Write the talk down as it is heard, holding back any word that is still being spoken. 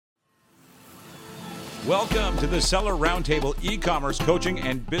Welcome to the Seller Roundtable e-commerce coaching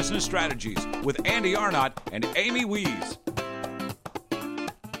and business strategies with Andy Arnott and Amy Wees.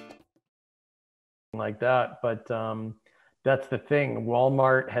 Like that, but that's the thing.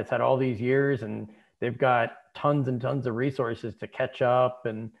 Walmart has had all these years and they've got tons and tons of resources to catch up.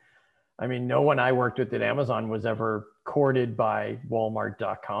 And I mean, no one I worked with at Amazon was ever courted by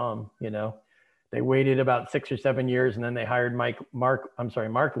Walmart.com. You know, they waited about 6 or 7 years and then they hired Mark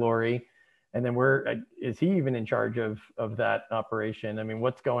Lowry. And then is he even in charge of that operation? I mean,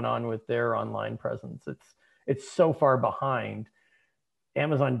 what's going on with their online presence? It's so far behind.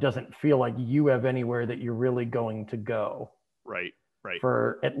 Amazon doesn't feel like you have anywhere that you're really going to go. Right.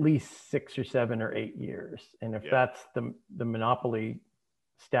 For at least 6 or 7 or 8 years. And if that's the monopoly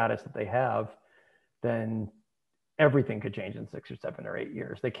status that they have, then everything could change in 6 or 7 or 8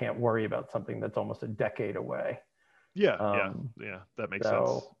 years. They can't worry about something that's almost a decade away. Yeah, that makes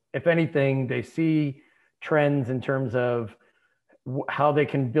sense. If anything, they see trends in terms of how they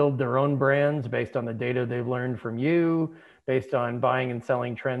can build their own brands based on the data they've learned from you, based on buying and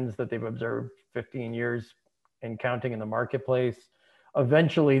selling trends that they've observed 15 years and counting in the marketplace.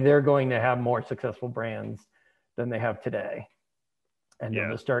 Eventually, they're going to have more successful brands than they have today. And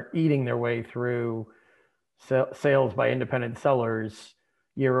they'll just start eating their way through sales by independent sellers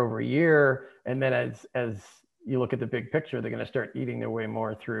year over year. And then as you look at the big picture, they're going to start eating their way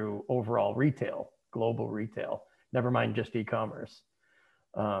more through overall retail, global retail, never mind just e-commerce.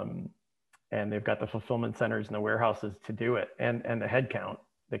 And they've got the fulfillment centers and the warehouses to do it, and the headcount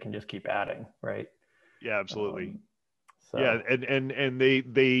they can just keep adding, right? Yeah, absolutely. And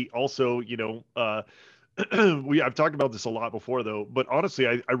they also, I've talked about this a lot before though, but honestly,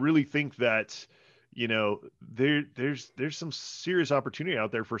 I really think that, there's some serious opportunity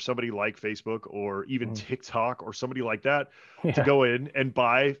out there for somebody like Facebook or even TikTok or somebody like that to go in and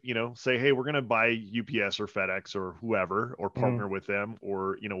buy, say, hey, we're going to buy UPS or FedEx or whoever, or partner with them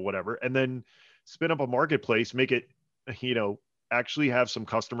or, whatever, and then spin up a marketplace, make it, actually have some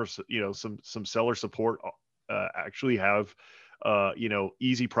customers, some seller support, actually have,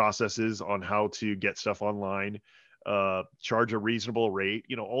 easy processes on how to get stuff online, charge a reasonable rate,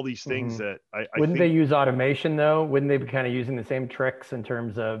 all these things that I wouldn't think... they use automation though? Wouldn't they be kind of using the same tricks in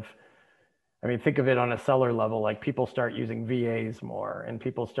terms of, I mean, think of it on a seller level, like people start using VAs more and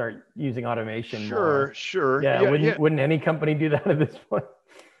people start using automation more. Sure. Yeah. Wouldn't any company do that at this point?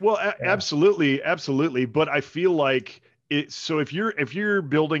 Well, absolutely. But I feel like so if you're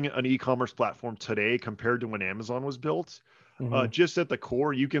building an e-commerce platform today compared to when Amazon was built, just at the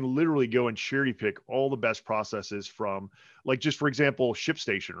core, you can literally go and cherry pick all the best processes from, like, just for example,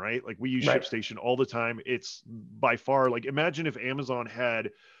 ShipStation, right? Like we use ShipStation all the time. It's by far, like, imagine if Amazon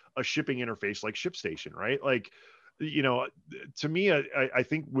had a shipping interface like ShipStation, right? Like, to me, I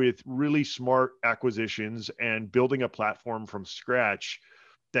think with really smart acquisitions and building a platform from scratch,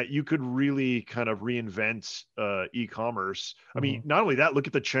 that you could really kind of reinvent e-commerce. I mean, not only that, look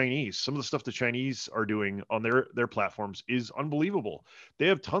at the Chinese. Some of the stuff the Chinese are doing on their platforms is unbelievable. They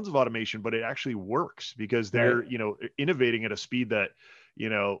have tons of automation, but it actually works because they're, innovating at a speed that,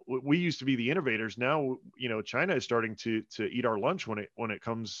 we used to be the innovators. Now, China is starting to eat our lunch when it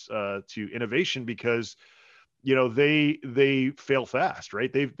comes to innovation because, they fail fast,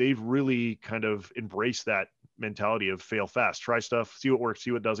 right? They've really kind of embraced that mentality of fail fast, try stuff, see what works,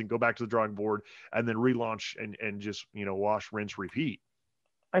 see what doesn't, go back to the drawing board, and then relaunch and just, wash, rinse, repeat.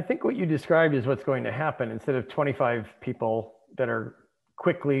 I think what you described is what's going to happen. Instead of 25 people that are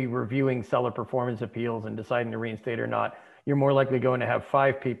quickly reviewing seller performance appeals and deciding to reinstate or not, you're more likely going to have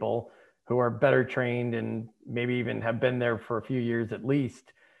 5 people who are better trained and maybe even have been there for a few years at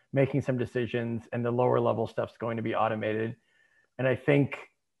least, making some decisions, and the lower level stuff's going to be automated. And I think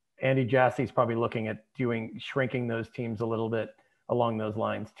Andy Jassy is probably looking at shrinking those teams a little bit along those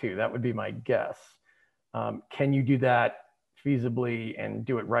lines too. That would be my guess. Can you do that feasibly and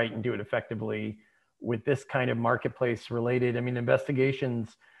do it right and do it effectively with this kind of marketplace related? I mean,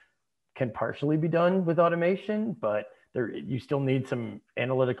 investigations can partially be done with automation, but you still need some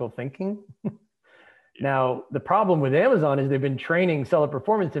analytical thinking. Now, the problem with Amazon is they've been training seller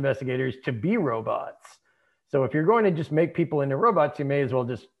performance investigators to be robots. So if you're going to just make people into robots, you may as well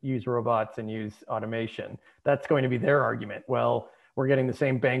just use robots and use automation. That's going to be their argument. Well, we're getting the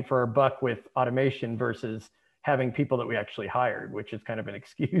same bang for our buck with automation versus having people that we actually hired, which is kind of an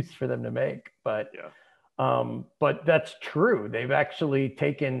excuse for them to make. But that's true.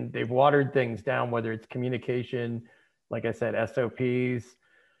 They've watered things down, whether it's communication, like I said, SOPs,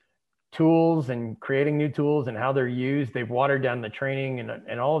 tools, and creating new tools and how they're used. They've watered down the training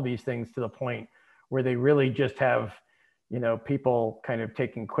and all of these things to the point where they really just have, people kind of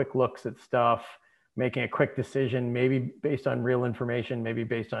taking quick looks at stuff, making a quick decision, maybe based on real information, maybe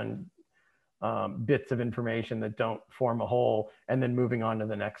based on bits of information that don't form a whole, and then moving on to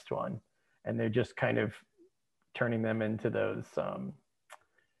the next one. And they're just kind of turning them into those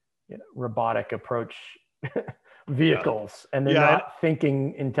robotic approach vehicles. And they're not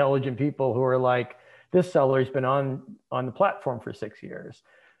thinking intelligent people who are like, this seller's been on the platform for 6 years.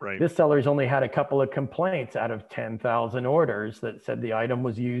 Right. This seller's only had a couple of complaints out of 10,000 orders that said the item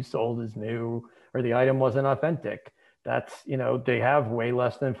was used, sold as new, or the item wasn't authentic. That's, they have way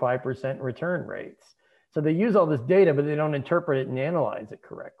less than 5% return rates. So they use all this data, but they don't interpret it and analyze it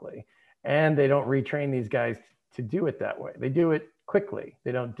correctly. And they don't retrain these guys to do it that way. They do it quickly.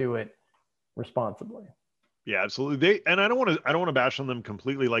 They don't do it responsibly. Yeah, absolutely. And I don't want to bash on them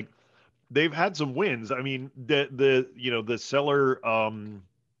completely. Like, they've had some wins. I mean, the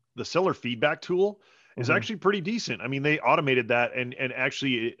seller feedback tool is actually pretty decent. I mean, they automated that and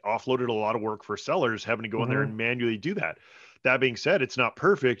actually it offloaded a lot of work for sellers having to go in there and manually do that. That being said, it's not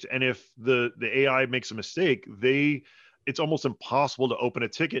perfect. And if the AI makes a mistake, it's almost impossible to open a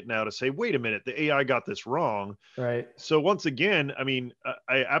ticket now to say, wait a minute, the AI got this wrong. Right. So once again, I mean,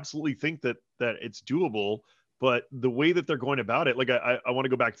 I absolutely think that it's doable, but the way that they're going about it, like I want to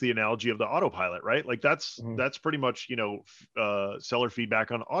go back to the analogy of the autopilot, right? Like that's pretty much, seller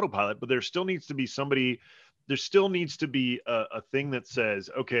feedback on autopilot, but there still needs to be a thing that says,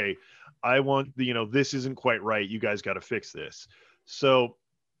 okay, I want this isn't quite right. You guys got to fix this. So,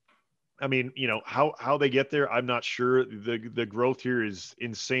 I mean, how they get there, I'm not sure. The growth here is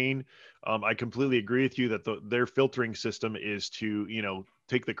insane. I completely agree with you that their filtering system is to,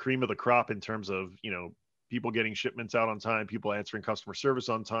 take the cream of the crop in terms of, people getting shipments out on time, people answering customer service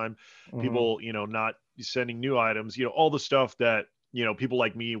on time, people, not sending new items, all the stuff that, people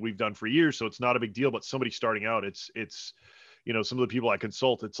like me, we've done for years. So it's not a big deal, but somebody starting out, it's, some of the people I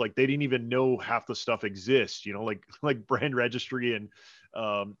consult, it's like, they didn't even know half the stuff exists, like brand registry and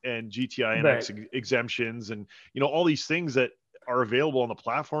GTINX exemptions and, all these things that are available on the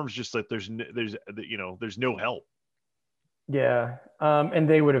platforms, just that there's no help. Yeah. And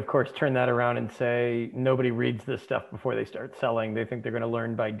they would, of course, turn that around and say, nobody reads this stuff before they start selling. They think they're going to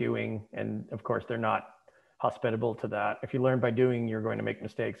learn by doing. And of course, they're not hospitable to that. If you learn by doing, you're going to make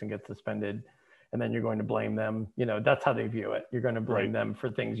mistakes and get suspended. And then you're going to blame them. That's how they view it. You're going to blame them for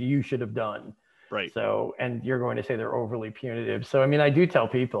things you should have done. Right. So, and you're going to say they're overly punitive. So, I mean, I do tell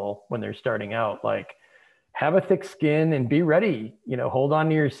people when they're starting out, like, have a thick skin and be ready, hold on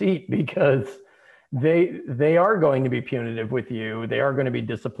to your seat, because they are going to be punitive with you. They are going to be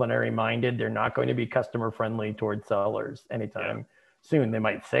disciplinary minded. They're not going to be customer friendly towards sellers anytime soon. They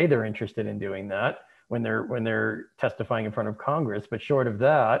might say they're interested in doing that when they're testifying in front of Congress, but short of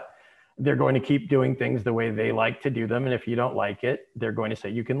that, they're going to keep doing things the way they like to do them. And if you don't like it, they're going to say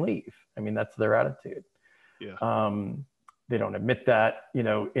you can leave. I mean, that's their attitude. Yeah. They don't admit that,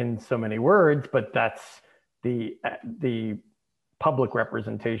 in so many words, but that's the public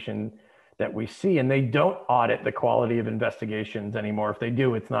representation that we see. And they don't audit the quality of investigations anymore. If they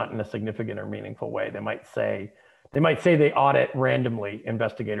do, it's not in a significant or meaningful way. They might say they audit randomly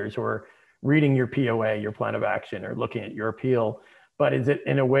investigators who are reading your POA, your plan of action, or looking at your appeal. But is it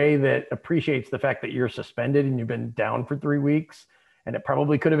in a way that appreciates the fact that you're suspended and you've been down for 3 weeks? And it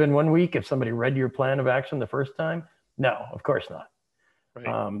probably could have been 1 week if somebody read your plan of action the first time? No, of course not.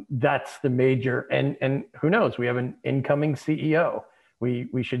 Right. That's the major, and who knows, we have an incoming CEO.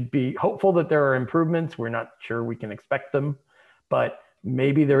 We should be hopeful that there are improvements. We're not sure we can expect them, but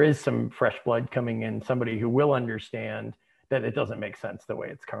maybe there is some fresh blood coming in, somebody who will understand that it doesn't make sense the way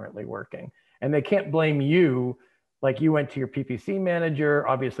it's currently working. And they can't blame you. Like, you went to your PPC manager.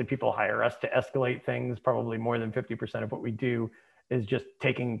 Obviously, people hire us to escalate things. Probably more than 50% of what we do is just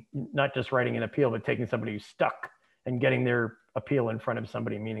not just writing an appeal, but taking somebody who's stuck and getting their appeal in front of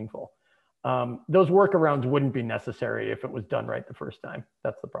somebody meaningful. Those workarounds wouldn't be necessary if it was done right the first time.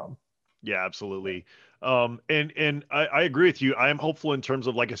 That's the problem. Yeah, absolutely. And I agree with you. I am hopeful in terms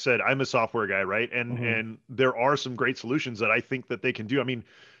of, like I said, I'm a software guy, right? And there are some great solutions that I think that they can do. I mean,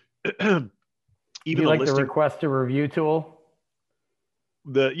 even the request to review tool.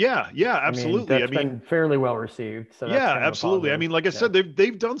 Absolutely. That's been fairly well received. So yeah, absolutely. I mean, like I said,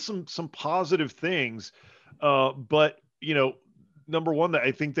 they've done some positive things, but number one, that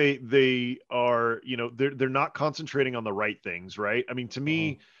I think they are, they're not concentrating on the right things, right? I mean, to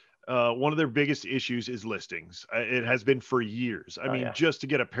me, one of their biggest issues is listings. It has been for years. I mean, just to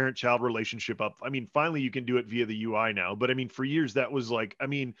get a parent-child relationship up. I mean, finally you can do it via the UI now, but I mean, for years that was like, I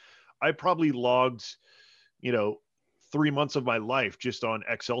mean, I probably logged, 3 months of my life just on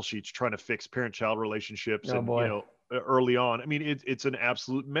Excel sheets trying to fix parent-child relationships early on. I mean, it's an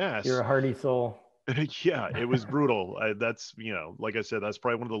absolute mess. You're a hardy soul. Yeah, it was brutal. That's, like I said, that's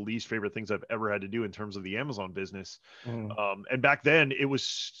probably one of the least favorite things I've ever had to do in terms of the Amazon business. Mm, And back then it was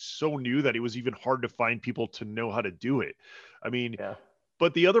so new that it was even hard to find people to know how to do it. I mean, yeah.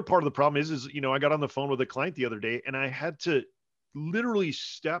 but the other part of the problem is, I got on the phone with a client the other day and I had to literally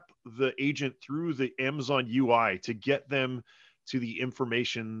step the agent through the Amazon UI to get them to the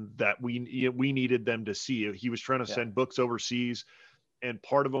information that we needed them to see. He was trying to Yeah. send books overseas, and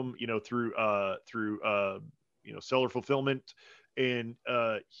part of them, seller fulfillment, and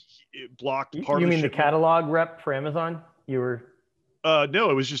it blocked part You of the mean the shipment. catalog rep for Amazon? You were No,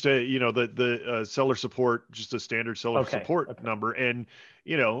 it was just the seller support, just a standard seller okay. support Okay. number, and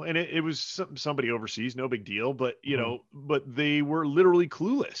it was somebody overseas, no big deal, but Hmm. but they were literally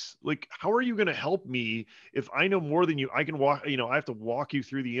clueless. Like, how are you going to help me if I know more than you? I can walk, I have to walk you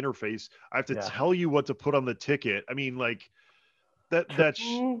through the interface. I have to Yeah. tell you what to put on the ticket. I mean, like that's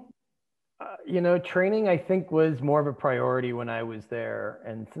Training, training I think was more of a priority when I was there,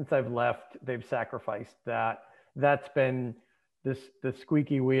 and since I've left, they've sacrificed that. That's been the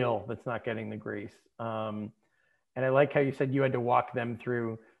squeaky wheel that's not getting the grease. And I like how you said you had to walk them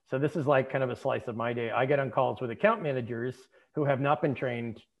through. So this is like kind of a slice of my day. I get on calls with account managers who have not been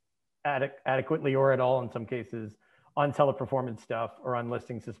trained adequately or at all in some cases on teleperformance stuff or on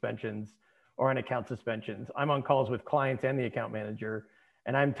listing suspensions or on account suspensions. I'm on calls with clients and the account manager,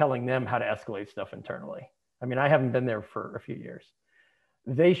 and I'm telling them how to escalate stuff internally. I mean, I haven't been there for a few years.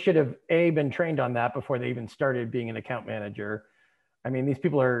 They should have been trained on that before they even started being an account manager. I mean, these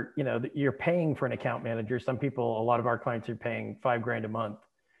people are, you're paying for an account manager. Some people, a lot of our clients are paying $5,000 a month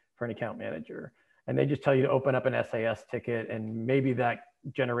for an account manager. And they just tell you to open up an SAS ticket, and maybe that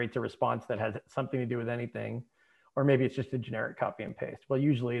generates a response that has something to do with anything. Or maybe it's just a generic copy and paste. Well,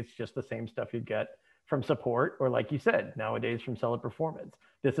 usually it's just the same stuff you'd get from support, or like you said, nowadays from seller performance.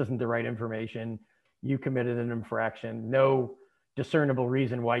 This isn't the right information. You committed an infraction. No discernible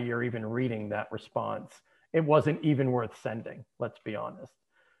reason why you're even reading that response. It wasn't even worth sending, let's be honest.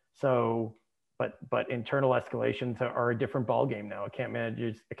 So, but internal escalations are a different ballgame now. Account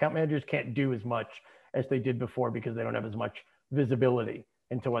managers can't do as much as they did before because they don't have as much visibility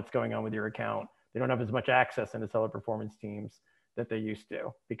into what's going on with your account. They don't have as much access into seller performance teams that they used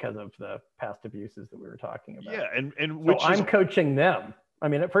to because of the past abuses that we were talking about. Yeah, and so which I'm coaching them. I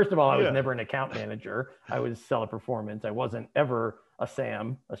mean, first of all, I was yeah. never an account manager. I was seller performance. I wasn't ever a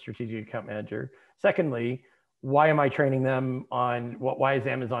SAM, a strategic account manager. Secondly, why am I training them on why is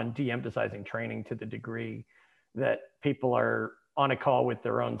Amazon de-emphasizing training to the degree that people are on a call with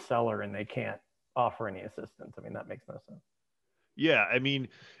their own seller and they can't offer any assistance? I mean, that makes no sense. Yeah, I mean,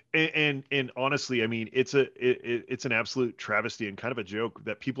 and honestly, I mean, it's an absolute travesty and kind of a joke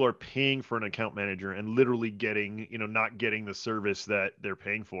that people are paying for an account manager and literally getting, not getting the service that they're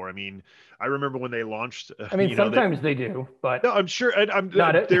paying for. I mean, I remember when they launched. I mean, sometimes they do, but no, I'm sure. I'm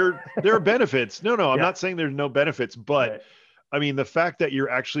not it. there are benefits. No, I'm Yeah. not saying there's no benefits, but. Right. I mean, the fact that you're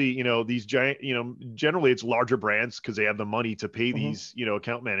actually, these giant, generally it's larger brands because they have the money to pay these,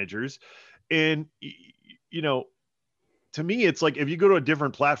 account managers. And, to me, it's like if you go to a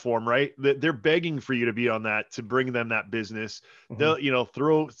different platform, right, they're begging for you to be on that to bring them that business. They'll,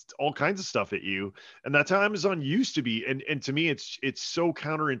 throw all kinds of stuff at you. And that's how Amazon used to be. And to me, it's so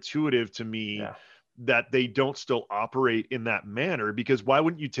counterintuitive to me that they don't still operate in that manner, because why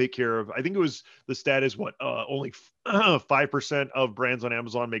wouldn't you take care of, I think it was the stat is what, only 5% of brands on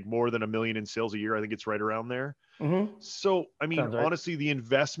Amazon make more than $1 million in sales a year. I think it's right around there. So, I mean, honestly, the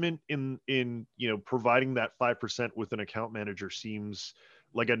investment in, providing that 5% with an account manager seems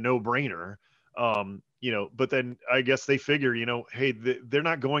like a no brainer. But then I guess they figure, hey, they're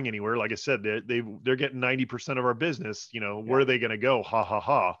not going anywhere. Like I said, they're getting 90% of our business, where are they going to go? Ha ha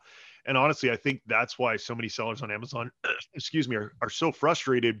ha. And honestly, I think that's why so many sellers on Amazon, excuse me, are so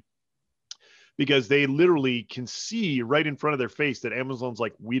frustrated, because they literally can see right in front of their face that Amazon's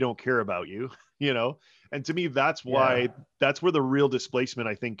like, we don't care about you, And to me, that's why, that's where the real displacement,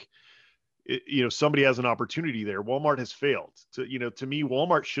 I think, somebody has an opportunity there. Walmart has failed to me.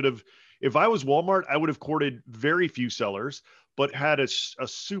 Walmart should have, if I was Walmart, I would have courted very few sellers, but had a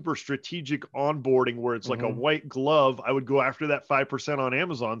super strategic onboarding where it's like a white glove. I would go after that 5% on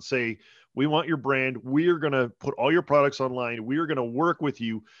Amazon, say, we want your brand. We are going to put all your products online. We are going to work with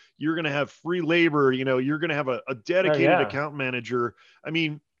you. You're going to have free labor. You're going to have a dedicated account manager. I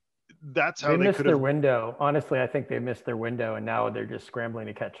mean, that's how they missed their window. Honestly, I think they missed their window, and now they're just scrambling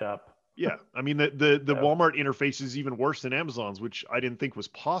to catch up. Yeah. I mean, the Walmart interface is even worse than Amazon's, which I didn't think was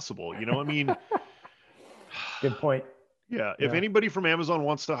possible. I mean, good point. Yeah. If anybody from Amazon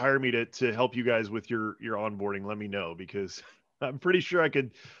wants to hire me to help you guys with your onboarding, let me know, because I'm pretty sure I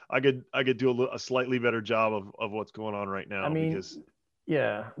could do a slightly better job of what's going on right now. I mean, because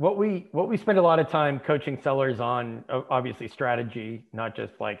yeah, what we spend a lot of time coaching sellers on, obviously strategy, not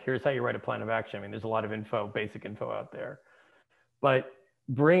just like, here's how you write a plan of action. I mean, there's a lot of basic info out there, but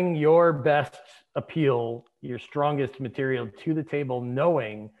bring your best appeal, your strongest material to the table,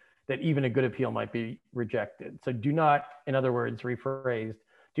 knowing that even a good appeal might be rejected. So do not, in other words, rephrased,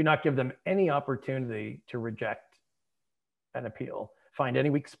 do not give them any opportunity to reject an appeal. Find any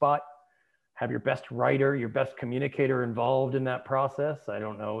weak spot, have your best writer, your best communicator involved in that process. I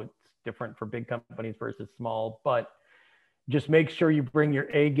don't know, it's different for big companies versus small, but just make sure you bring your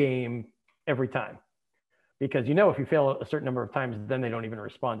A game every time. Because if you fail a certain number of times, then they don't even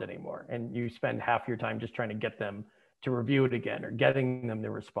respond anymore. And you spend half your time just trying to get them to review it again or getting them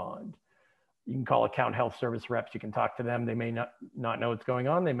to respond. You can call account health service reps. You can talk to them. They may not know what's going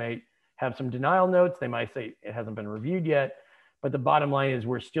on. They may have some denial notes. They might say it hasn't been reviewed yet. But the bottom line is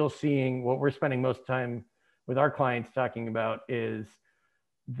we're still seeing what we're spending most time with our clients talking about is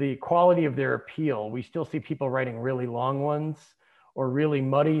the quality of their appeal. We still see people writing really long ones or really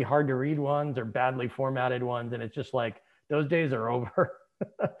muddy, hard to read ones or badly formatted ones. And it's just like, those days are over.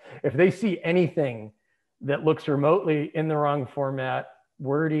 If they see anything that looks remotely in the wrong format,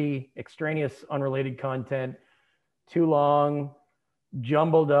 wordy, extraneous, unrelated content, too long,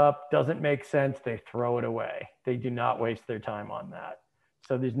 jumbled up, doesn't make sense, they throw it away. They do not waste their time on that.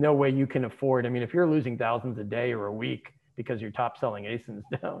 So there's no way you can afford, I mean, if you're losing thousands a day or a week because your top selling ASIN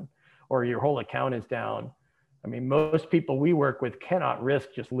is down or your whole account is down, I mean, most people we work with cannot risk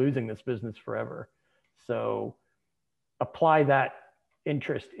just losing this business forever. So apply that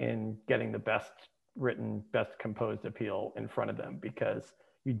interest in getting the best written, best composed appeal in front of them, because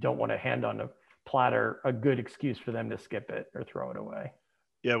you don't want to hand on a platter a good excuse for them to skip it or throw it away.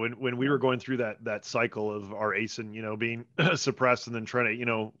 Yeah, when we were going through that cycle of our ASIN, being suppressed and then trying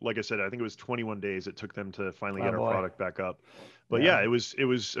to, like I said, I think it was 21 days it took them to finally get our product back up. But yeah, it was,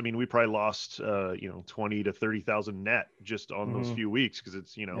 I mean, we probably lost, 20 to 30,000 net just on those few weeks. Cause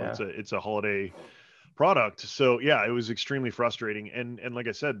it's, it's a holiday product. So yeah, it was extremely frustrating. And like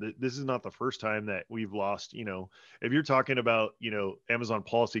I said, this is not the first time that we've lost, if you're talking about, Amazon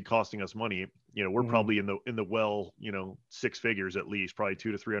policy costing us money, we're probably in the six figures, at least probably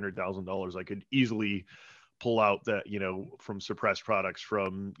 $200,000 to $300,000. I could easily pull out that, from suppressed products,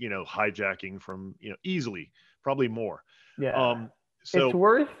 from, hijacking, from, easily, probably more. Yeah. So it's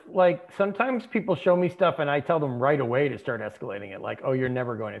worth, like, sometimes people show me stuff and I tell them right away to start escalating it. Like, oh, you're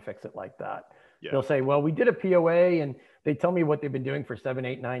never going to fix it like that. Yeah. They'll say, well, we did a POA, and they tell me what they've been doing for 7,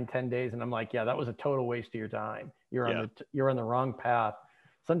 8, 9, 10 days. And I'm like, yeah, that was a total waste of your time. You're on the wrong path.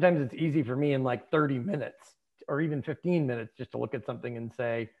 Sometimes it's easy for me in like 30 minutes or even 15 minutes just to look at something and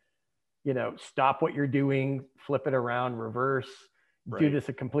say, stop what you're doing, flip it around, reverse, do this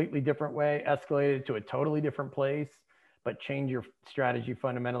a completely different way, escalate it to a totally different place, but change your strategy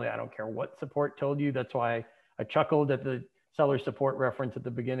fundamentally. I don't care what support told you. That's why I chuckled at the seller support reference at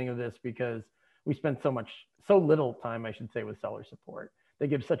the beginning of this, because we spend so little time, I should say, with seller support. They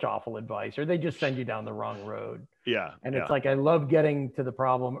give such awful advice, or they just send you down the wrong road. Yeah. And it's like, I love getting to the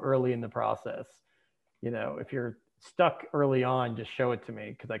problem early in the process. If you're stuck early on, just show it to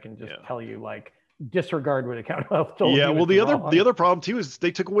me, because I can just tell you, like, disregard what account health told you. Yeah, well, the other problem too is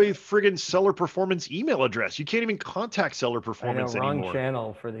they took away friggin' seller performance email address. You can't even contact seller performance wrong anymore.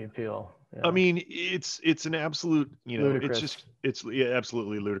 Channel for the appeal. Yeah. I mean, it's an absolute, ludicrous. it's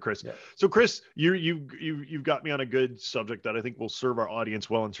absolutely ludicrous. Yeah. So Chris, you've got me on a good subject that I think will serve our audience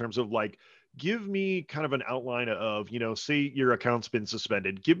well, in terms of, like, give me kind of an outline of, say your account's been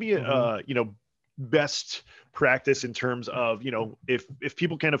suspended. Give me best practice in terms of, if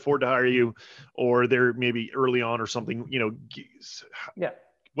people can't afford to hire you, or they're maybe early on or something,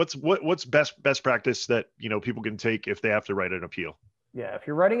 what's best practice that, people can take if they have to write an appeal? Yeah, if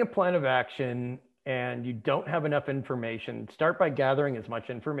you're writing a plan of action and you don't have enough information, start by gathering as much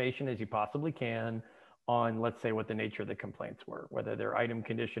information as you possibly can on, let's say, what the nature of the complaints were, whether they're item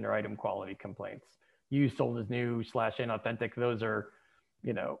condition or item quality complaints. Used, sold as new, / inauthentic, those are,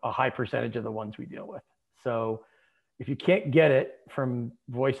 a high percentage of the ones we deal with. So if you can't get it from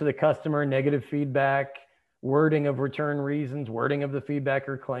voice of the customer, negative feedback, wording of return reasons, wording of the feedback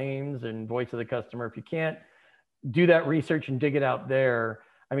or claims, and voice of the customer, if you can't do that research and dig it out there,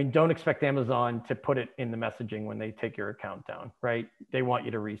 I mean, don't expect Amazon to put it in the messaging when they take your account down, right? They want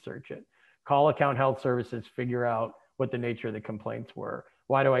you to research it. Call account health services, figure out what the nature of the complaints were.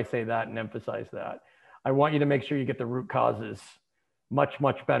 Why do I say that and emphasize that? I want you to make sure you get the root causes much,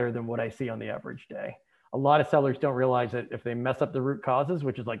 much better than what I see on the average day. A lot of sellers don't realize that if they mess up the root causes,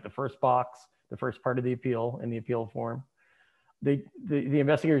 which is like the first box, the first part of the appeal in the appeal form, The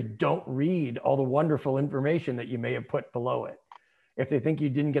investigators don't read all the wonderful information that you may have put below it. If they think you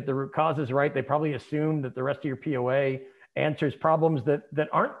didn't get the root causes right, they probably assume that the rest of your POA answers problems that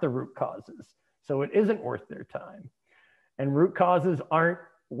aren't the root causes. So it isn't worth their time. And root causes aren't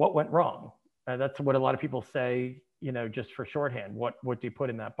what went wrong. That's what a lot of people say, just for shorthand. What do you put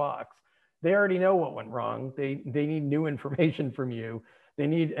in that box? They already know what went wrong. They need new information from you. They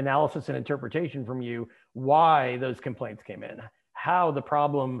need analysis and interpretation from you, why those complaints came in, how the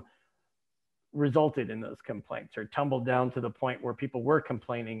problem resulted in those complaints or tumbled down to the point where people were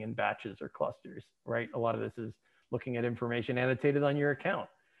complaining in batches or clusters, right? A lot of this is looking at information annotated on your account,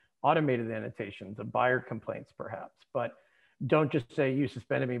 automated annotations of buyer complaints perhaps, but don't just say you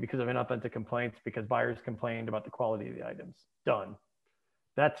suspended me because of inauthentic complaints because buyers complained about the quality of the items. Done.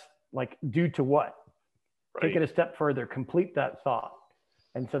 That's like due to what? Right. Take it a step further, complete that thought.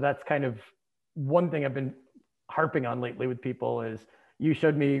 And so that's kind of one thing I've been harping on lately with people is you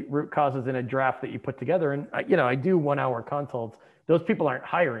showed me root causes in a draft that you put together. And I do 1 hour consults. Those people aren't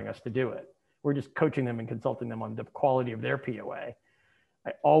hiring us to do it. We're just coaching them and consulting them on the quality of their POA.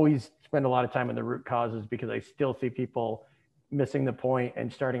 I always spend a lot of time on the root causes because I still see people missing the point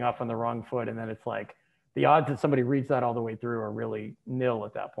and starting off on the wrong foot. And then it's like the odds that somebody reads that all the way through are really nil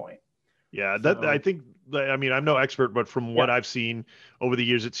at that point. Yeah, I think, I'm no expert, but from what I've seen over the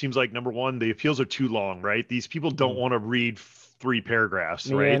years, it seems like number one, the appeals are too long, right? These people don't want to read 3 paragraphs,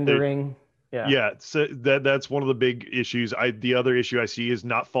 meandering. Right? Yeah. So that's one of the big issues. The other issue I see is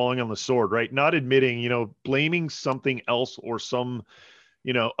not falling on the sword, right? Not admitting, blaming something else or some,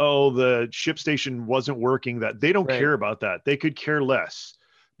 the ship station wasn't working, that they don't care about that. They could care less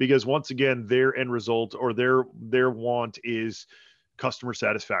because once again, their end result or their want is customer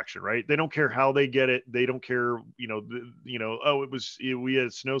satisfaction, right? They don't care how they get it. They don't care, we had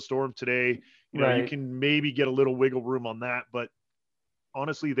a snowstorm today. You can maybe get a little wiggle room on that, but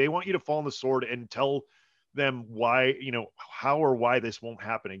honestly, they want you to fall on the sword and tell them why, how or why this won't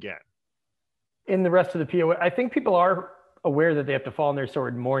happen again. In the rest of the POA, I think people are aware that they have to fall on their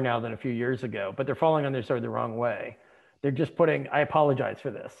sword more now than a few years ago, but they're falling on their sword the wrong way. They're just putting, I apologize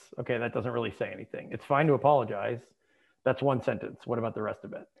for this. Okay, that doesn't really say anything. It's fine to apologize. That's one sentence. What about the rest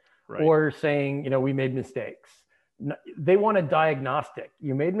of it? Right. Or saying, we made mistakes. They want a diagnostic.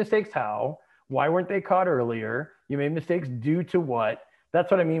 You made mistakes how? Why weren't they caught earlier? You made mistakes due to what?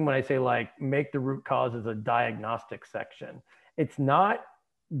 That's what I mean when I say make the root cause as a diagnostic section. It's not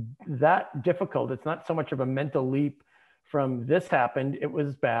that difficult. It's not so much of a mental leap from this happened, it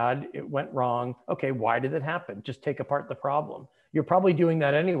was bad, it went wrong. Okay, why did it happen? Just take apart the problem. You're probably doing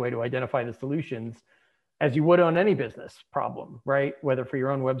that anyway to identify the solutions as you would on any business problem, right? Whether for your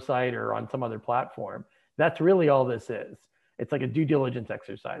own website or on some other platform. That's really all this is. It's like a due diligence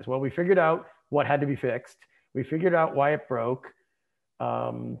exercise. Well, we figured out what had to be fixed. We figured out why it broke.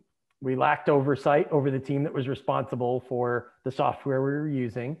 We lacked oversight over the team that was responsible for the software we were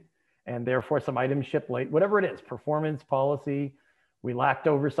using, and therefore some items shipped late, whatever it is, performance, policy. We lacked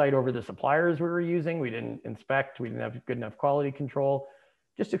oversight over the suppliers we were using. We didn't inspect, we didn't have good enough quality control.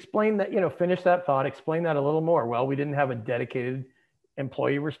 Just explain that, finish that thought, explain that a little more. Well, we didn't have a dedicated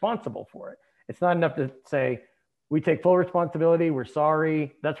employee responsible for it. It's not enough to say, we take full responsibility, we're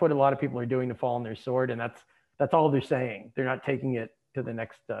sorry. That's what a lot of people are doing to fall on their sword. And that's all they're saying. They're not taking it to the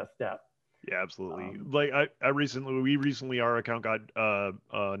next step. Yeah, absolutely. We recently, our account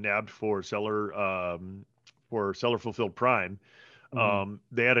got nabbed for seller fulfilled Prime.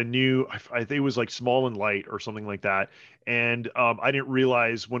 They had a new, I think it was like small and light or something like that. And I didn't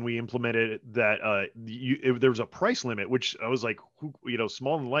realize when we implemented that there was a price limit, which I was like,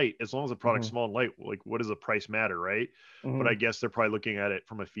 small and light, as long as the product's small and light, like what does the price matter, right? But I guess they're probably looking at it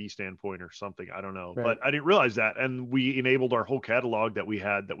from a fee standpoint or something. I don't know. Right. But I didn't realize that. And we enabled our whole catalog that we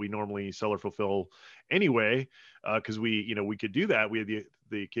had that we normally seller fulfill anyway, because we could do that. We had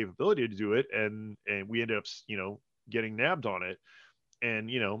the capability to do it. And we ended up, getting nabbed on it. And,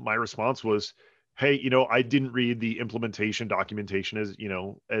 my response was, hey, I didn't read the implementation documentation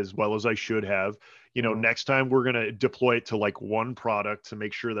as well as I should have. Next time we're going to deploy it to like one product to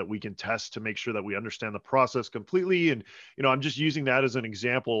make sure that we can test, to make sure that we understand the process completely. And, I'm just using that as an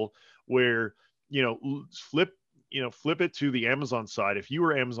example where, flip it to the Amazon side. If you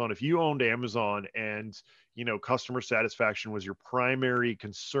were Amazon, if you owned Amazon and, customer satisfaction was your primary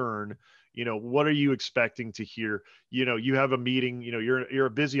concern, what are you expecting to hear? You have a meeting, you're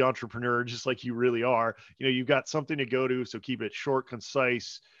a busy entrepreneur, just like you really are. You've got something to go to. So keep it short,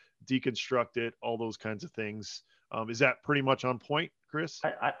 concise, deconstruct it, all those kinds of things. Is that pretty much on point, Chris?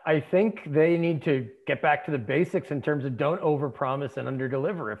 I think they need to get back to the basics in terms of don't overpromise and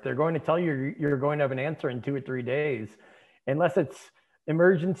underdeliver. If they're going to tell you you're going to have an answer in 2 or 3 days, unless it's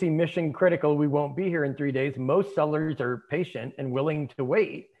emergency mission critical, we won't be here in 3 days. Most sellers are patient and willing to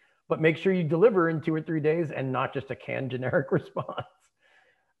wait, but make sure you deliver in 2 or 3 days and not just a canned generic response.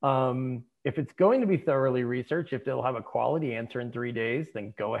 If it's going to be thoroughly researched, if they'll have a quality answer in 3 days,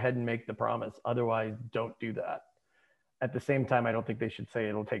 then go ahead and make the promise. Otherwise, don't do that. At the same time, I don't think they should say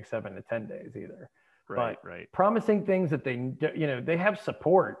it'll take 7 to 10 days either. Right, but right. Promising things that they have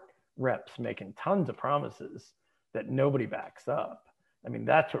support reps making tons of promises that nobody backs up. I mean,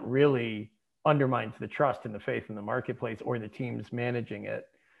 that's what really undermines the trust and the faith in the marketplace or the teams managing it,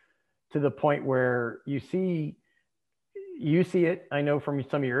 to the point where you see it. I know from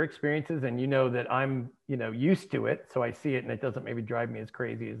some of your experiences, and you know that I'm, used to it. So I see it and it doesn't maybe drive me as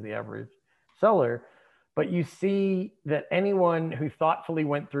crazy as the average seller, but you see that anyone who thoughtfully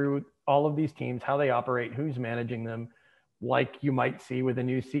went through all of these teams, how they operate, who's managing them, like you might see with a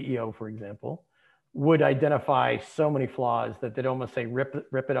new CEO, for example, would identify so many flaws that they'd almost say, rip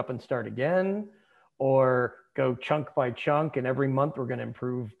it up and start again, or go chunk by chunk. And every month we're going to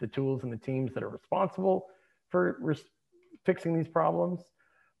improve the tools and the teams that are responsible for fixing these problems.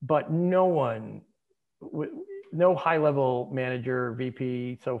 But no high-level manager,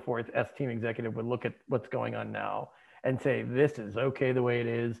 VP, so forth, S-team executive would look at what's going on now and say, this is okay the way it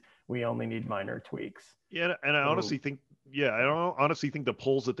is. We only need minor tweaks. Yeah, and I honestly think, the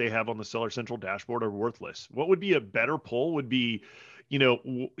polls that they have on the Seller Central dashboard are worthless. What would be a better poll would be,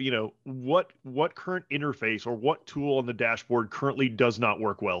 what current interface or what tool on the dashboard currently does not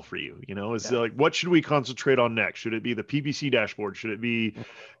work well for you? Like, what should we concentrate on next? Should it be the PPC dashboard? Should it be,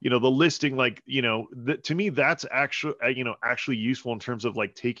 the listing? Like, to me, that's actually useful in terms of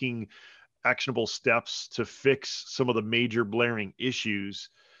like taking actionable steps to fix some of the major blaring issues.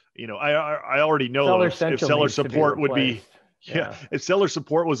 I already know if seller support would be, if seller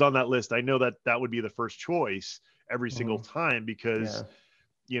support was on that list, I know that would be the first choice every single time, because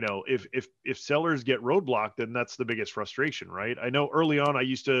if sellers get roadblocked, then that's the biggest frustration, right? I know early on I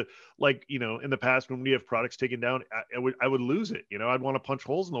used to, like, in the past when we have products taken down, I would lose it. I'd want to punch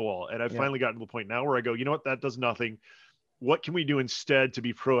holes in the wall, and I've finally gotten to the point now where I go, that does nothing. What can we do instead to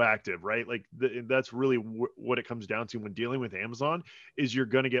be proactive, right? Like that's really what it comes down to when dealing with Amazon. Is you're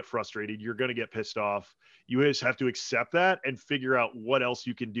going to get frustrated. You're going to get pissed off. You just have to accept that and figure out what else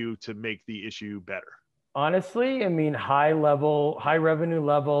you can do to make the issue better. Honestly, I mean, high revenue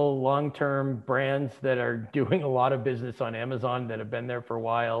level, long-term brands that are doing a lot of business on Amazon that have been there for a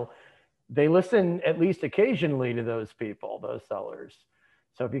while, they listen at least occasionally to those people, those sellers.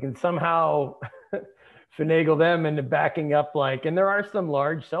 So if you can somehow finagle them into backing up, and there are some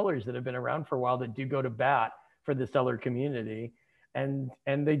large sellers that have been around for a while that do go to bat for the seller community, and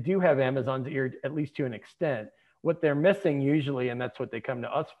they do have Amazon's ear, at least to an extent. What they're missing usually, and that's what they come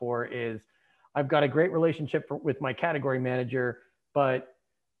to us for, is I've got a great relationship with my category manager, but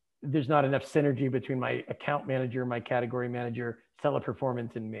there's not enough synergy between my account manager, my category manager, seller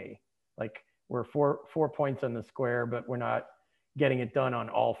performance, and me. Like, we're four points on the square, but we're not getting it done on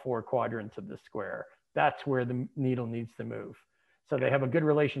all 4 quadrants of the square. That's where the needle needs to move. So they have a good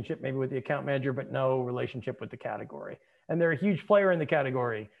relationship maybe with the account manager, but no relationship with the category. And they're a huge player in the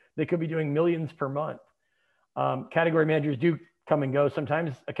category. They could be doing millions per month. Category managers do come and go.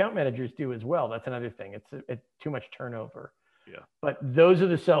 Sometimes account managers do as well. That's another thing. It's too much turnover. Yeah. But those are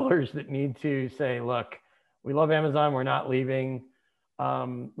the sellers that need to say, look, we love Amazon. We're not leaving.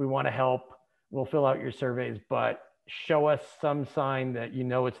 We want to help. We'll fill out your surveys, but show us some sign that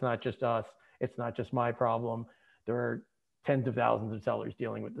it's not just us. It's not just my problem. There are tens of thousands of sellers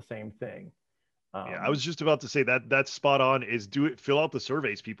dealing with the same thing. I was just about to say that's spot on. Is fill out the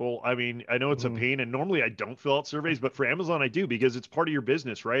surveys, people. I mean, I know it's a pain, and normally I don't fill out surveys, but for Amazon I do, because it's part of your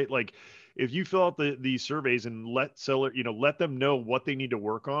business, right? Like, if you fill out these surveys and let them know what they need to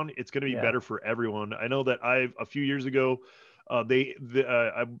work on, it's going to be better for everyone. I know that a few years ago,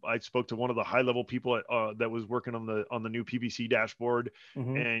 I spoke to one of the high level people that was working on the new PPC dashboard,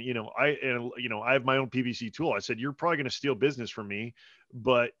 and I have my own PPC tool. I said, you're probably going to steal business from me,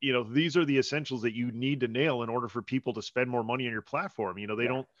 but these are the essentials that you need to nail in order for people to spend more money on your platform. They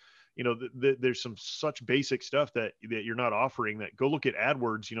don't. There's some such basic stuff that you're not offering. That go look at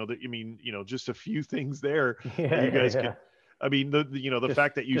AdWords. Just a few things there that you guys can. I mean, the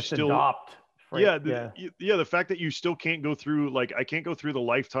fact that you still adopt. Right. The fact that you still can't go through, I can't go through the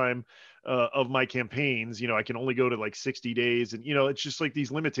lifetime of my campaigns. I can only go to 60 days, and it's just like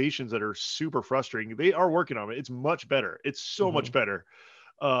these limitations that are super frustrating. They are working on it. It's much better. It's so much better.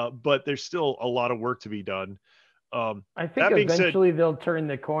 But there's still a lot of work to be done. I think eventually they'll turn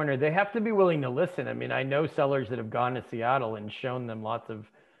the corner. They have to be willing to listen. I mean, I know sellers that have gone to Seattle and shown them lots of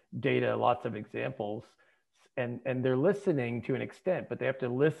data, lots of examples, and they're listening to an extent, but they have to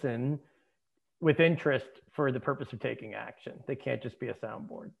listen with interest for the purpose of taking action. They can't just be a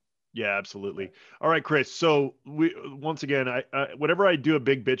soundboard. Yeah, absolutely. All right, Chris. So once again, I whenever I do a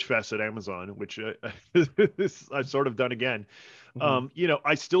big bitch fest at Amazon, which I've sort of done again,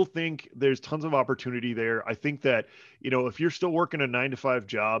 I still think there's tons of opportunity there. I think that, if you're still working a 9-to-5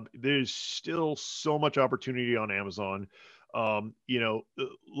 job, there's still so much opportunity on Amazon.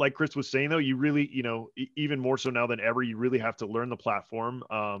 Like Chris was saying, though, you really, even more so now than ever, you really have to learn the platform.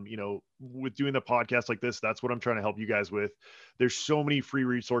 With doing the podcast like this, that's what I'm trying to help you guys with. There's so many free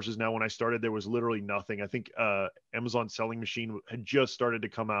resources now. When I started, there was literally nothing. I think Amazon Selling Machine had just started to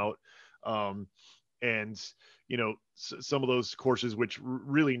come out. And some of those courses, which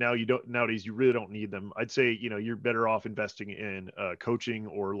really nowadays you really don't need them. I'd say, you're better off investing in coaching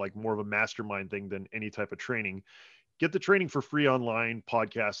or like more of a mastermind thing than any type of training. Get the training for free online,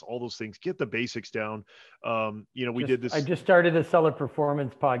 podcasts, all those things. Get the basics down. Did this. I just started a seller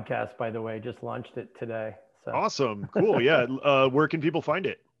performance podcast, by the way. Just launched it today. So. Awesome. Cool. Yeah. Where can people find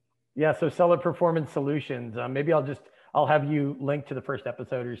it? Yeah. So Seller Performance Solutions. Maybe I'll have you link to the first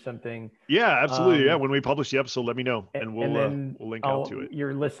episode or something. Yeah, absolutely. Yeah. When we publish the episode, let me know and we'll link out to it.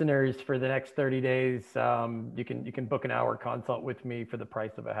 Your listeners for the next 30 days, you can book an hour consult with me for the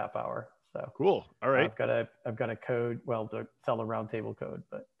price of a half hour. So cool. All right. I've got a code, the Seller Roundtable code,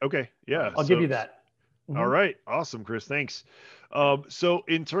 but okay. Yeah. I'll give you that. Mm-hmm. All right. Awesome, Chris. Thanks. So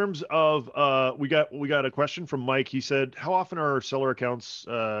in terms of, we got a question from Mike. He said, how often are seller accounts,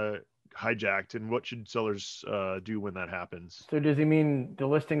 hijacked, and what should sellers, do when that happens? So does he mean the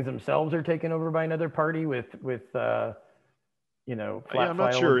listings themselves are taken over by another party with flat I'm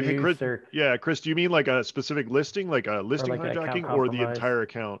not sure. Hey, Chris, Chris, do you mean like a specific listing, like a listing hijacking, or the entire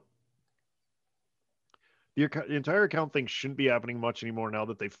account? The entire account thing shouldn't be happening much anymore now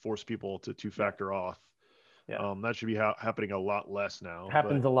that they've forced people to two-factor auth. Yeah. That should be happening a lot less now.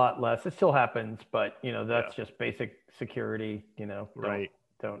 Happens a lot less. It still happens, but that's just basic security. Right.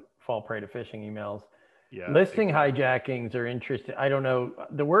 Don't fall prey to phishing emails. Yeah. Listing hijackings are interesting. I don't know.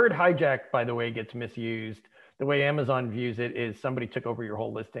 The word hijack, by the way, gets misused. The way Amazon views it is somebody took over your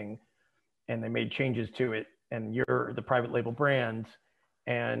whole listing and they made changes to it, and you're the private label brand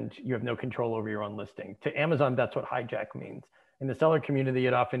and you have no control over your own listing. To Amazon, that's what hijack means. In the seller community,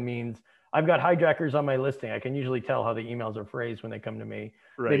 it often means I've got hijackers on my listing. I can usually tell how the emails are phrased when they come to me.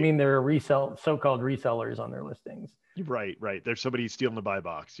 Right. They mean there are so-called resellers on their listings. Right. There's somebody stealing the buy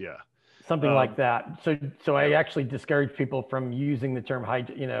box. Yeah. Something like that. So I actually discourage people from using the term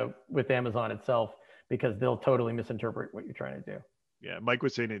with Amazon itself, because they'll totally misinterpret what you're trying to do. Yeah. Mike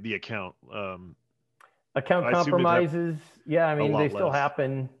was saying the account. Account compromises. Yeah. I mean, they still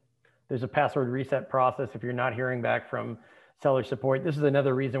happen. There's a password reset process if you're not hearing back from seller support. This is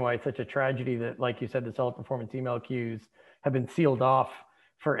another reason why it's such a tragedy that, like you said, the seller performance email queues have been sealed off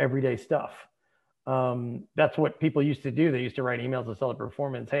for everyday stuff. That's what people used to do. They used to write emails to seller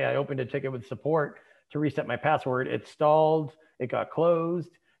performance. Hey, I opened a ticket with support to reset my password. It stalled. It got closed.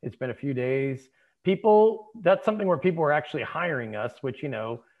 It's been a few days. That's something where people were actually hiring us, which,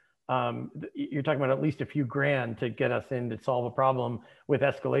 you're talking about at least a few grand to get us in to solve a problem with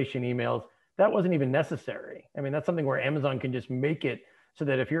escalation emails. That wasn't even necessary. I mean, that's something where Amazon can just make it so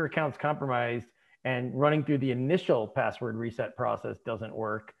that if your account's compromised and running through the initial password reset process doesn't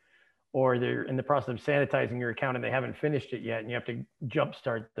work, or they're in the process of sanitizing your account and they haven't finished it yet and you have to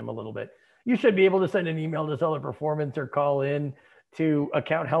jumpstart them a little bit, you should be able to send an email to seller performance or call in to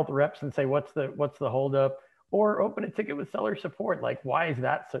account health reps and say, what's the holdup, or open a ticket with seller support. Like, why is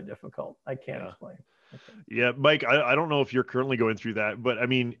that so difficult? I can't explain. Yeah, Mike, I don't know if you're currently going through that, but I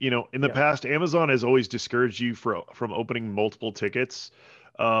mean, in the past, Amazon has always discouraged you from opening multiple tickets.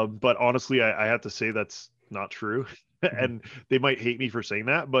 But honestly, I have to say that's not true. And they might hate me for saying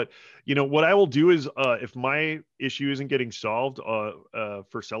that, but what I will do is, if my issue isn't getting solved,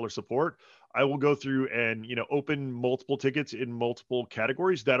 for seller support, I will go through and, open multiple tickets in multiple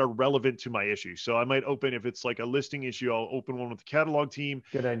categories that are relevant to my issue. So I might open, if it's like a listing issue, I'll open one with the catalog team.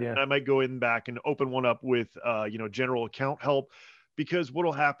 Good idea. And I might go in back and open one up with, general account help. Because what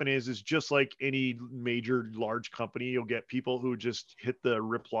will happen is just like any major large company, you'll get people who just hit the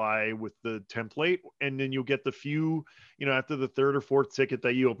reply with the template, and then you'll get the few, after the third or fourth ticket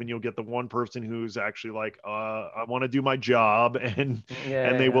that you open, you'll get the one person who's actually like, I want to do my job, and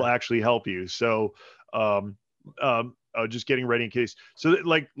they will actually help you. So, just getting ready in case. So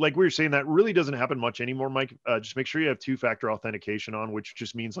like we were saying, that really doesn't happen much anymore, Mike. Just make sure you have two-factor authentication on, which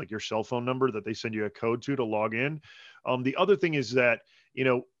just means like your cell phone number that they send you a code to log in. The other thing is that,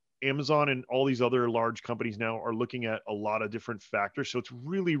 Amazon and all these other large companies now are looking at a lot of different factors. So it's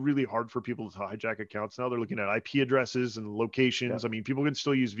really, really hard for people to hijack accounts. Now they're looking at IP addresses and locations. I mean, people can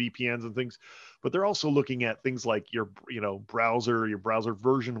still use VPNs and things, but they're also looking at things like your, browser, your browser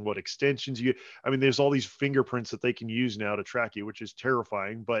version, what extensions you, I mean, there's all these fingerprints that they can use now to track you, which is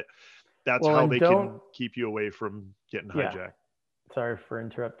terrifying, but that's how they can keep you away from getting hijacked. Sorry for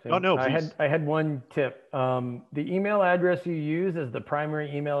interrupting. Oh, no, please. I had one tip. The email address you use as the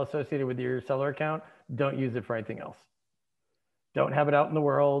primary email associated with your seller account, don't use it for anything else. Don't have it out in the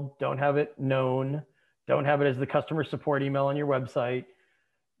world. Don't have it known. Don't have it as the customer support email on your website.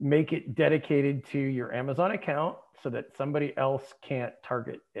 Make it dedicated to your Amazon account so that somebody else can't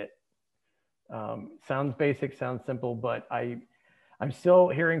target it. Sounds basic, sounds simple, but I'm still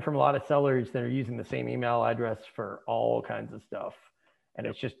hearing from a lot of sellers that are using the same email address for all kinds of stuff. And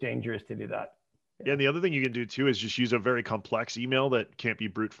it's just dangerous to do that. Yeah, and the other thing you can do too is just use a very complex email that can't be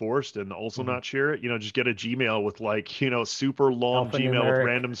brute forced and also not share it. Just get a Gmail with super long Gmail with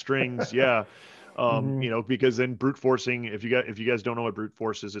random strings. Yeah. Because then brute forcing, if you guys don't know what brute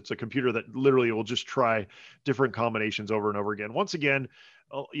force is, it's a computer that literally will just try different combinations over and over again. Once again,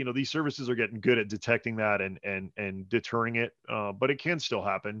 these services are getting good at detecting that and deterring it, but it can still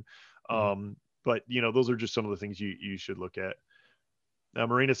happen. But those are just some of the things you should look at.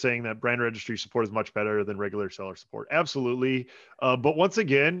 Marina's saying that brand registry support is much better than regular seller support. Absolutely. But once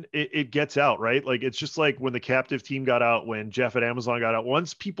again, it gets out, right? Like, it's just like when the captive team got out, when Jeff at Amazon got out,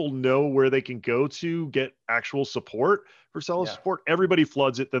 once people know where they can go to get actual support for seller support, everybody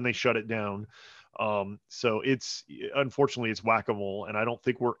floods it, then they shut it down. So unfortunately it's whack-a-mole. And I don't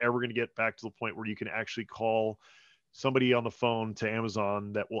think we're ever going to get back to the point where you can actually call somebody on the phone to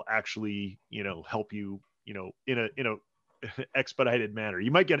Amazon that will actually, help you, in a expedited manner. You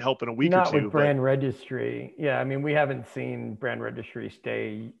might get help in a week or two. Not with brand registry. Yeah. I mean, we haven't seen brand registry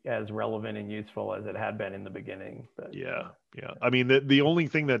stay as relevant and useful as it had been in the beginning. But yeah. I mean, the only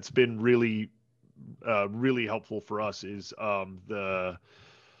thing that's been really, really helpful for us is what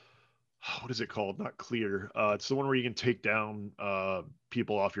is it called? Not Clear. It's the one where you can take down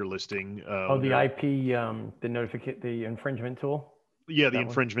people off your listing. The IP, the infringement tool. Yeah, the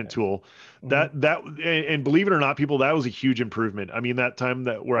infringement tool. That and believe it or not, people, that was a huge improvement. I mean, that time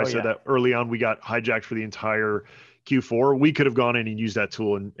where I said that early on, we got hijacked for the entire Q4, we could have gone in and used that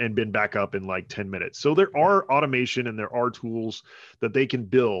tool and been back up in like 10 minutes. So there are automation and there are tools that they can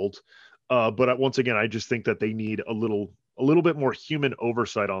build. But once again, I just think that they need a little bit more human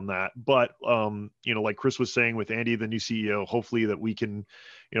oversight on that. But, like Chris was saying with Andy, the new CEO, hopefully that we can,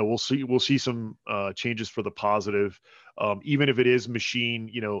 we'll see some changes for the positive. Even if it is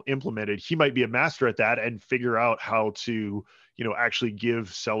machine, implemented, he might be a master at that and figure out how to, actually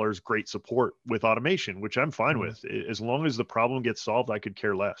give sellers great support with automation, which I'm fine with. As long as the problem gets solved, I could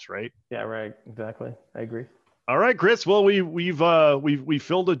care less. Right. Yeah, right. Exactly. I agree. All right, Chris. Well, we've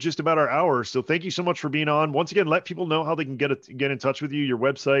filled just about our hour. So thank you so much for being on. Once again, let people know how they can get in touch with you, your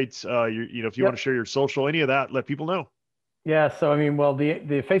website, if you want to share your social, any of that, let people know. Yeah. So, I mean, well, the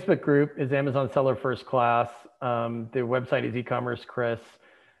Facebook group is Amazon Seller First Class. The website is e-commerce Chris.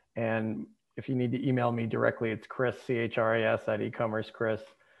 And if you need to email me directly, it's Chris, CHRIS at e-commerce Chris.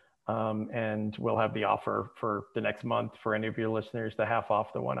 And we'll have the offer for the next month for any of your listeners to half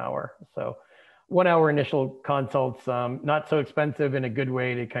off the 1 hour. So 1 hour initial consults, not so expensive, in a good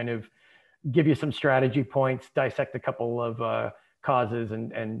way to kind of give you some strategy points, dissect a couple of causes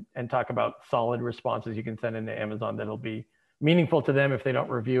and talk about solid responses you can send into Amazon that'll be meaningful to them. If they don't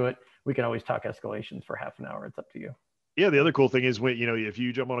review it, we can always talk escalations for half an hour. It's up to you. Yeah, the other cool thing is when, if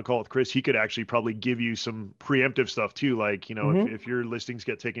you jump on a call with Chris, he could actually probably give you some preemptive stuff too. Like, if your listings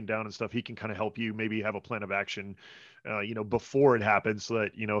get taken down and stuff, he can kind of help you maybe have a plan of action, before it happens, so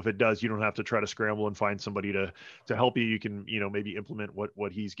that, if it does, you don't have to try to scramble and find somebody to help you. You can, maybe implement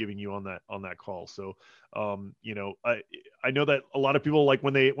what he's giving you on that call. So, I know that a lot of people, like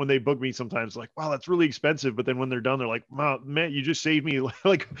when they book me sometimes, like, wow, that's really expensive. But then when they're done, they're like, wow, man, you just saved me.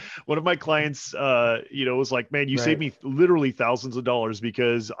 Like one of my clients, was like, man, you saved me literally thousands of dollars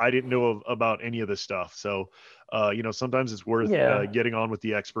because I didn't know about any of this stuff. So, sometimes it's worth getting on with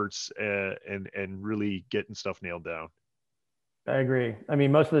the experts and really getting stuff nailed down. I agree. I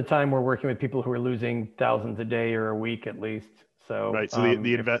mean, most of the time we're working with people who are losing thousands a day or a week at least. So right. So the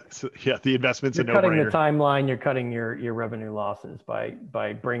investment's a no-brainer. You're cutting the timeline. You're cutting your revenue losses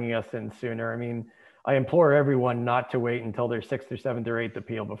by bringing us in sooner. I mean, I implore everyone not to wait until their 6th or 7th or 8th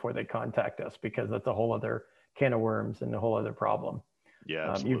appeal before they contact us, because that's a whole other can of worms and a whole other problem.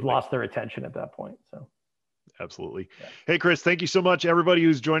 Yeah, you've lost their attention at that point. So. Absolutely. Yeah. Hey, Chris, thank you so much. Everybody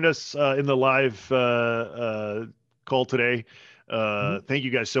who's joined us in the live call today. Thank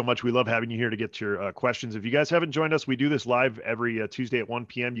you guys so much. We love having you here to get your questions. If you guys haven't joined us, we do this live every Tuesday at 1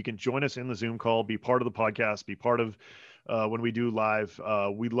 p.m. You can join us in the Zoom call, be part of the podcast, be part of when we do live.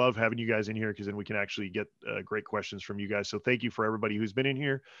 We love having you guys in here because then we can actually get great questions from you guys. So thank you for everybody who's been in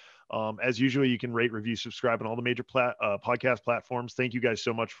here. As usual, you can rate, review, subscribe on all the major podcast platforms. Thank you guys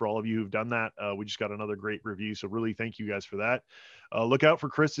so much for all of you who've done that. We just got another great review. So really thank you guys for that. Look out for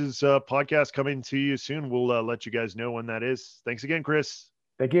Chris's podcast coming to you soon. We'll let you guys know when that is. Thanks again, Chris.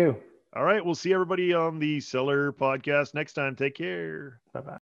 Thank you. All right. We'll see everybody on the Seller Podcast next time. Take care.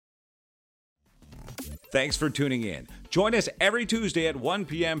 Bye-bye. Thanks for tuning in. Join us every Tuesday at 1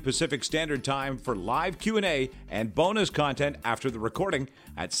 p.m. Pacific Standard Time for live Q&A and bonus content after the recording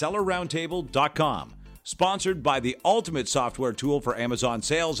at sellerroundtable.com. Sponsored by the ultimate software tool for Amazon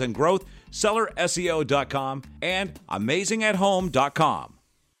sales and growth, sellerseo.com and amazingathome.com.